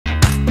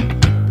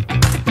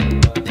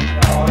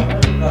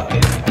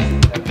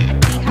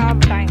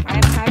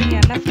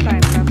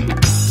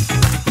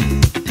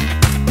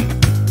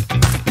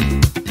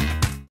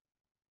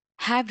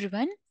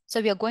everyone. So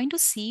we are going to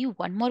see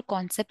one more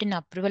concept in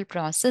approval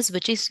process,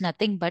 which is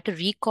nothing but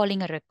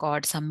recalling a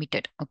record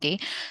submitted. Okay.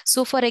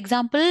 So for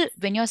example,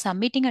 when you're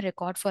submitting a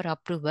record for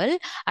approval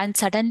and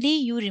suddenly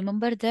you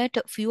remember that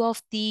few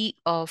of the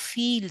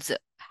fields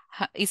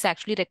is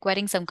actually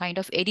requiring some kind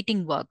of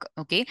editing work.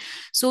 Okay.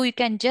 So you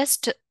can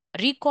just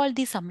recall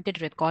the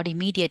submitted record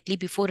immediately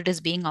before it is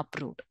being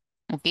approved.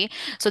 Okay.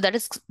 So that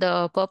is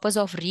the purpose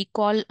of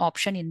recall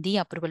option in the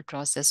approval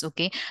process.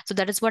 Okay. So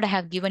that is what I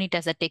have given it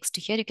as a text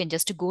here. You can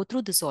just go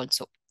through this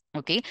also.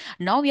 Okay.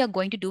 Now we are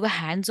going to do a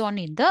hands-on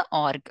in the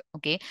org.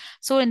 Okay.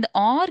 So in the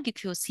org,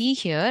 if you see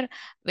here,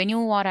 when you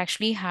are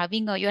actually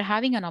having you're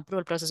having an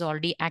approval process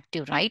already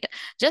active, right?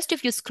 Just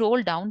if you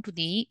scroll down to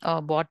the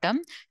bottom,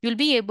 you'll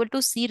be able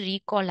to see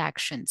recall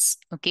actions.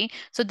 Okay.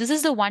 So this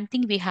is the one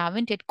thing we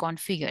haven't yet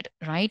configured,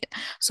 right?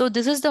 So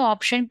this is the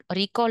option,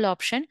 recall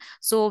option.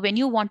 So when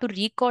you want to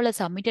recall a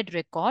submitted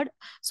record,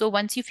 so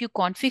once if you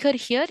configure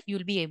here,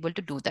 you'll be able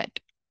to do that.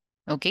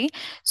 Okay.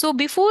 So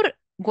before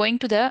going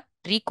to the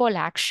recall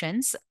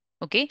actions,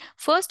 okay,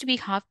 first we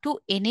have to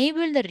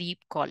enable the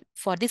recall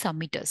for the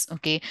submitters.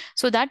 Okay.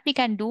 So that we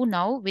can do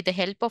now with the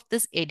help of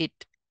this edit.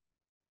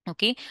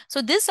 Okay,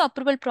 so this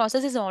approval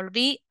process is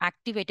already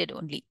activated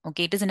only.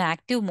 Okay, it is in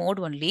active mode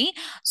only.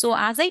 So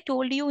as I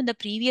told you in the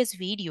previous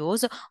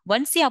videos,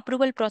 once the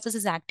approval process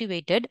is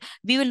activated,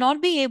 we will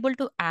not be able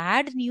to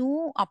add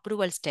new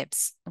approval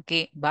steps.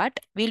 Okay, but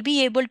we'll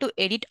be able to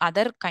edit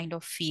other kind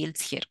of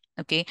fields here.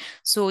 Okay,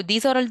 so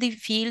these are all the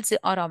fields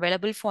are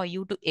available for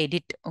you to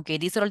edit. Okay,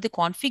 these are all the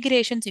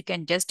configurations you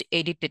can just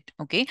edit it.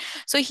 Okay,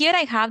 so here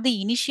I have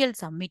the initial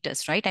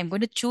submitters, right? I'm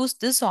going to choose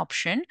this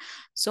option.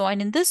 So,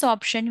 and in this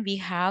option, we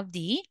have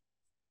the,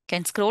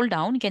 can scroll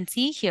down, you can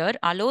see here,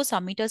 allow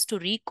submitters to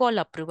recall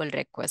approval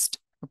request.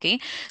 Okay.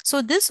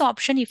 So this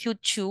option, if you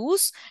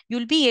choose,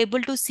 you'll be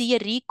able to see a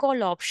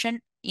recall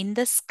option in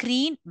the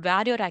screen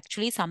where you're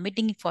actually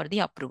submitting for the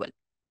approval.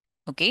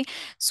 Okay.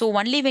 So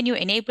only when you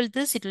enable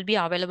this, it will be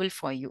available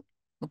for you.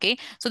 Okay.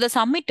 So the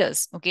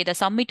submitters, okay, the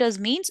submitters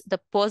means the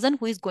person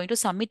who is going to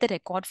submit the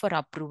record for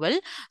approval.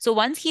 So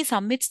once he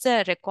submits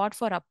the record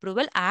for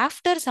approval,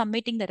 after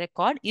submitting the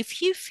record, if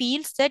he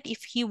feels that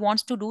if he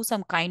wants to do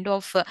some kind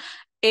of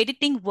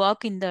editing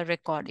work in the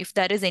record, if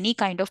there is any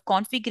kind of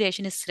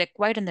configuration is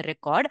required in the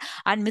record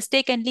and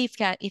mistakenly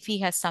if he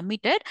has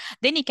submitted,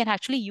 then he can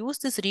actually use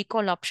this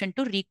recall option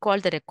to recall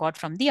the record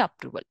from the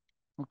approval.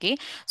 Okay,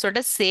 so let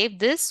us save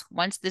this.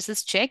 Once this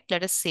is checked,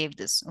 let us save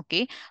this.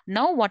 Okay,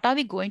 now what are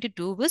we going to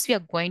do is we are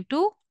going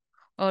to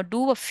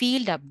do a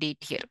field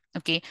update here.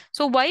 Okay,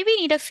 so why we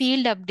need a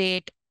field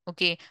update?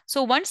 Okay,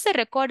 so once the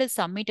record is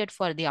submitted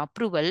for the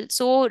approval,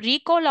 so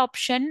recall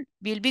option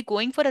will be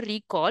going for a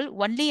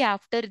recall only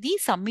after the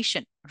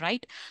submission,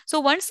 right?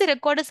 So once the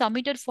record is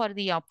submitted for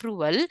the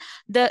approval,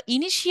 the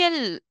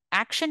initial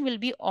action will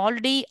be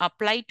already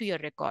applied to your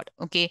record.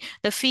 Okay,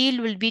 the field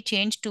will be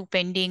changed to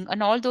pending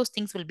and all those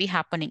things will be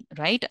happening,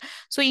 right?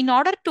 So in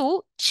order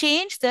to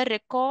change the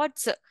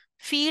records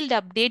field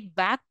update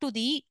back to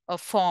the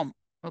form,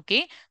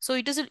 okay, so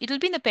it'll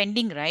be in the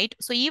pending, right?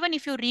 So even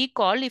if you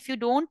recall, if you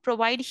don't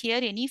provide here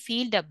any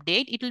field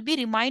update, it will be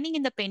remaining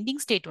in the pending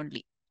state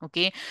only.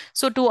 Okay,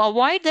 so to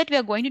avoid that, we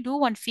are going to do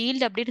one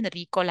field update in the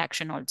recall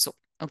action also.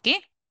 Okay,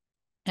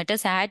 let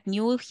us add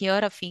new here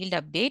a field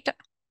update.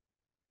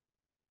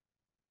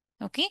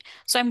 Okay,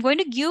 so I'm going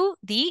to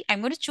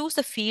choose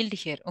the field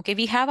here. Okay,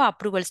 we have our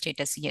approval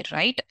status here,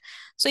 right?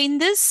 So in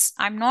this,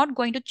 I'm not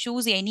going to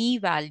choose any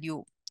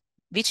value,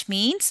 which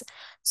means,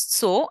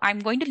 so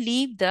I'm going to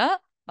leave the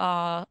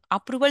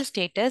approval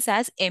status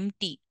as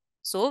empty.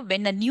 So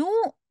when a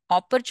new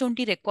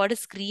opportunity record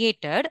is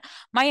created,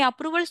 my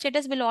approval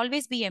status will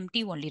always be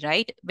empty only,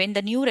 right? When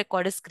the new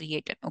record is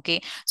created.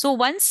 Okay, so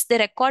once the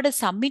record is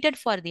submitted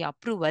for the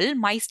approval,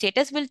 my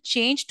status will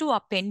change to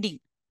a pending,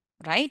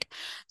 right?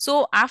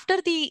 So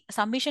after the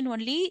submission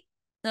only,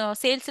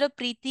 sales rep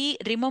Preeti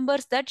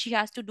remembers that she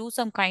has to do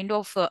some kind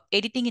of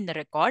editing in the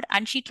record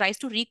and she tries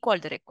to recall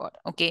the record.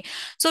 Okay.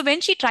 So when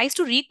she tries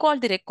to recall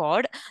the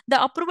record,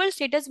 the approval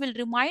status will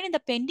remain in the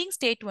pending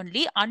state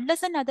only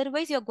unless and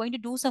otherwise you're going to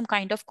do some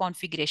kind of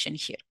configuration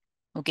here.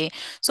 Okay,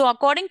 so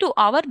according to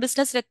our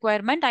business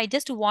requirement, I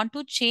just want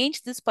to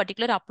change this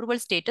particular approval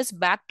status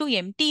back to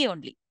empty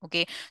only.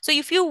 Okay, so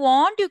if you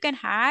want, you can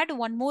add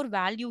one more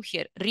value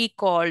here,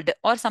 recalled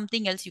or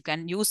something else you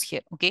can use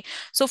here. Okay,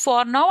 so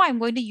for now, I'm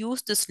going to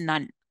use this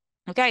none.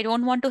 Okay, I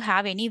don't want to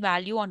have any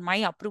value on my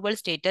approval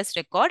status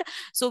record.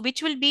 So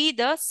which will be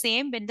the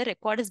same when the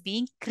record is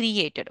being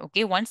created.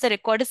 Okay, once the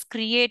record is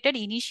created,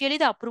 initially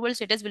the approval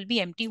status will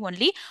be empty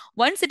only.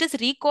 Once it is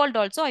recalled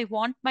also, I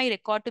want my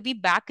record to be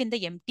back in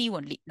the empty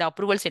only. The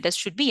approval status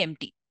should be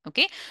empty.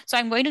 Okay, so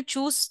I'm going to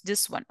choose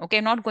this one. Okay,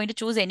 I'm not going to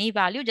choose any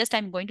value, just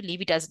I'm going to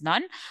leave it as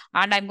none.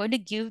 And I'm going to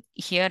give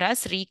here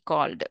as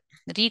recalled,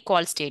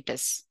 recall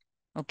status.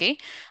 Okay,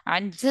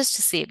 and just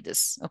save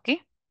this.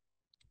 Okay.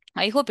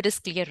 I hope it is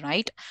clear,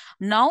 right?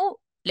 Now,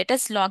 let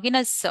us log in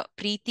as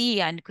Preeti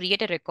and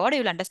create a record.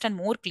 You will understand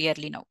more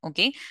clearly now.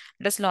 Okay.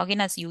 Let us log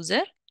in as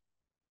user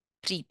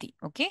Preeti.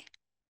 Okay.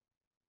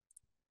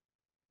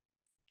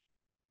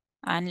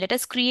 And let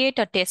us create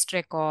a test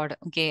record.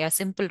 Okay, a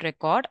simple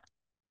record.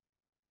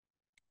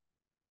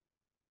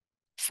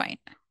 Fine.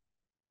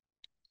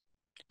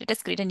 Let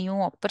us create a new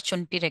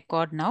opportunity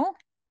record now.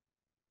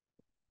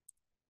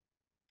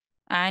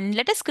 And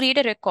let us create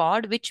a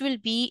record which will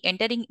be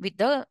entering with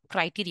the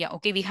criteria.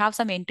 Okay, we have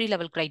some entry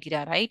level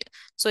criteria, right?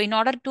 So in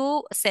order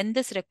to send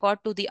this record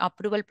to the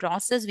approval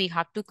process, we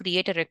have to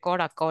create a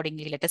record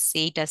accordingly. Let us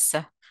say it as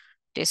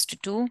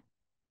test 2.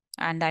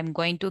 And I'm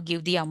going to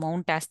give the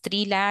amount as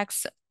 3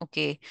 lakhs.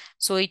 Okay,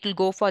 so it will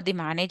go for the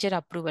manager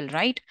approval,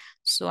 right?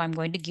 So I'm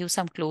going to give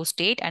some close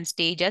date and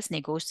stage as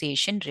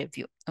negotiation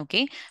review.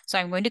 Okay, so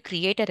I'm going to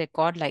create a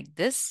record like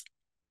this.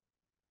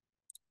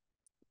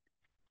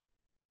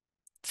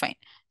 Fine.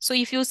 So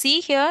if you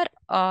see here,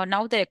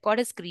 now the record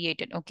is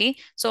created. Okay,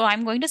 so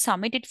I'm going to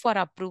submit it for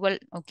approval.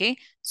 Okay,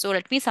 so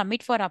let me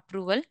submit for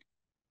approval.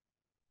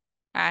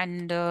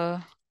 And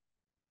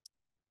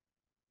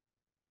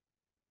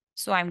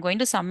so I'm going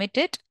to submit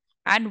it.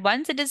 And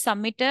once it is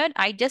submitted,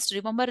 I just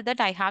remember that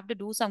I have to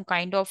do some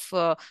kind of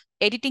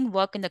editing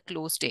work in the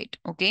close date.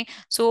 Okay.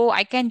 So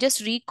I can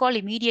just recall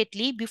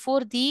immediately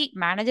before the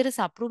manager is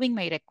approving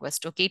my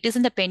request. Okay. It is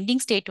in the pending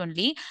state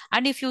only.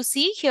 And if you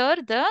see here,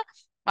 the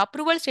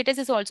approval status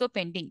is also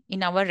pending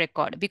in our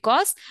record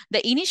because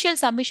the initial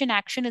submission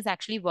action is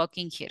actually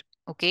working here.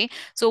 Okay.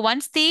 So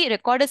once the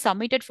record is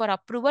submitted for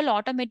approval,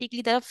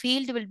 automatically the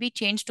field will be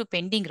changed to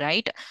pending,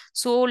 right?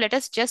 So let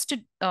us just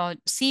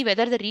see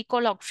whether the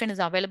recall option is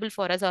available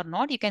for us or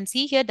not. You can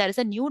see here there is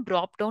a new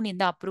drop down in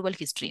the approval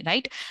history,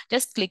 right?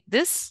 Just click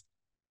this.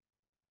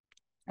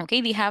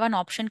 Okay, we have an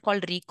option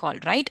called recall,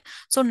 right?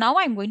 So now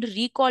I'm going to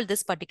recall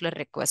this particular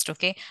request.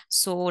 Okay,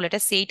 so let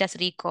us say it as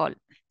recall.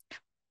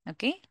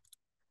 Okay.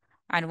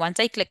 And once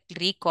I click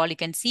recall, you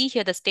can see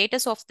here the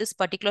status of this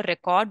particular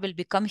record will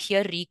become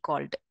here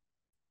recalled.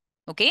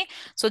 Okay,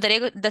 so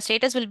the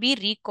status will be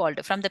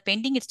recalled from the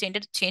pending. It's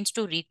changed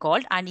to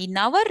recalled, and in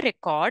our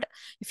record,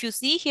 if you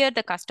see here,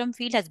 the custom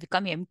field has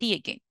become empty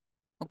again.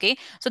 Okay,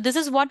 so this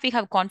is what we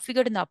have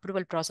configured in the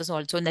approval process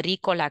also in the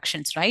recall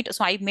actions, right?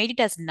 So I made it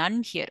as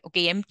none here.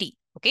 Okay, empty.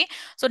 Okay,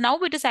 so now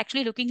it is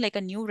actually looking like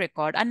a new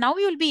record, and now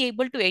you will be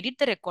able to edit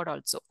the record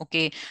also.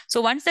 Okay,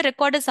 so once the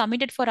record is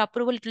submitted for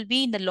approval, it will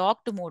be in the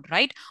locked mode,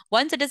 right?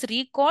 Once it is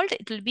recalled,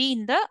 it will be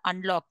in the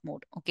unlocked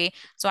mode. Okay,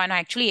 so I'm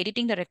actually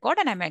editing the record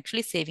and I'm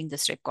actually saving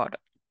this record.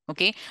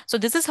 Okay, so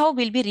this is how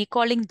we'll be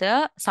recalling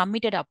the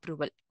submitted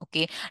approval.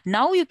 Okay,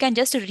 now you can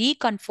just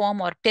reconfirm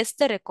or test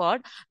the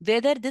record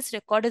whether this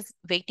record is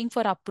waiting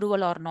for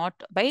approval or not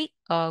by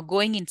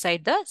going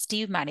inside the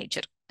Steve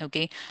Manager.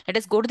 Okay, let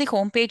us go to the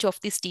home page of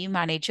the Steve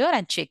Manager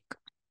and check.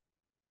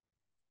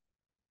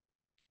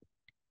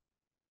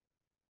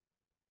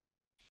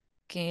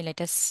 Okay,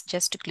 let us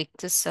just click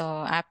this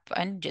app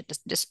and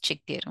just check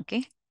there.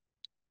 Okay.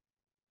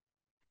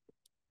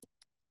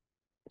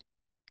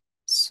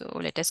 So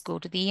let us go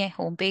to the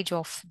home page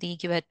of the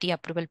QWERTY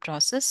approval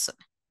process.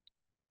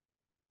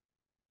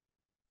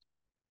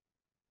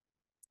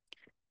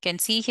 Can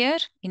see here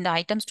in the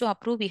items to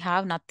approve, we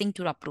have nothing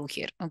to approve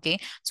here. Okay,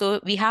 so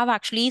we have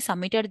actually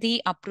submitted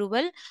the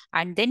approval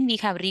and then we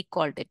have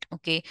recalled it.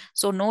 Okay,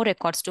 so no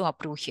records to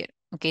approve here.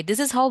 Okay, this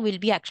is how we'll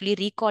be actually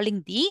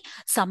recalling the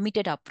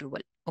submitted approval.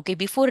 Okay,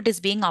 before it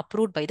is being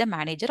approved by the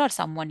manager or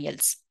someone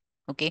else.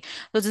 Okay,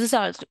 so this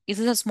is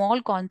a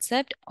small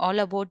concept all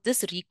about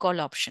this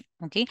recall option.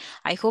 Okay,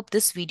 I hope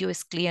this video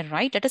is clear,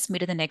 right? Let us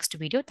meet in the next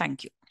video.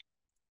 Thank you.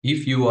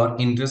 If you are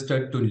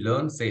interested to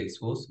learn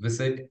Salesforce,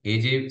 visit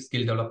AJ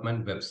Skill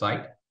Development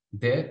website.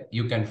 There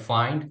you can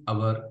find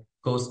our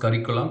course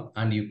curriculum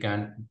and you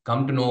can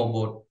come to know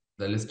about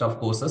the list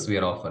of courses we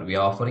are offering. We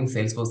are offering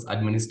Salesforce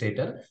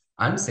Administrator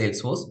and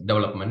Salesforce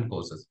Development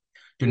courses.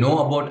 To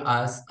know about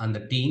us and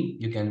the team,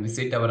 you can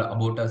visit our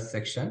About Us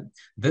section.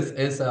 This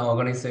is an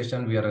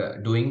organization we are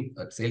doing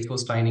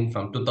Salesforce training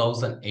from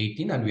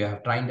 2018 and we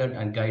have trained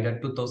and guided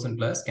 2000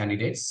 plus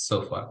candidates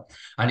so far.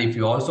 And if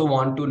you also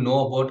want to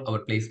know about our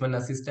placement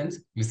assistance,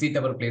 visit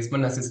our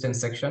placement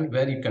assistance section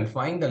where you can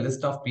find the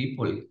list of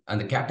people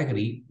and the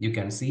category. You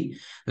can see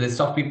the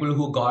list of people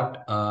who got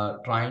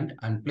trained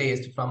and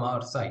placed from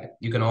our side.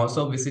 You can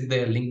also visit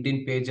their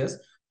LinkedIn pages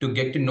to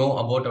get to know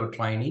about our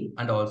training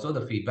and also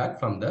the feedback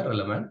from the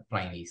relevant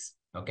trainees.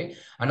 Okay.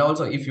 And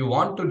also, if you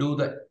want to do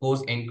the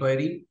course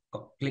inquiry,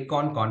 click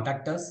on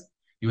contact us.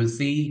 You will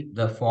see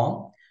the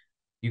form.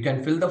 You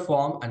can fill the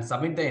form and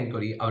submit the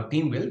inquiry. Our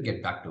team will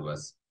get back to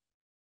us.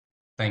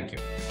 Thank you.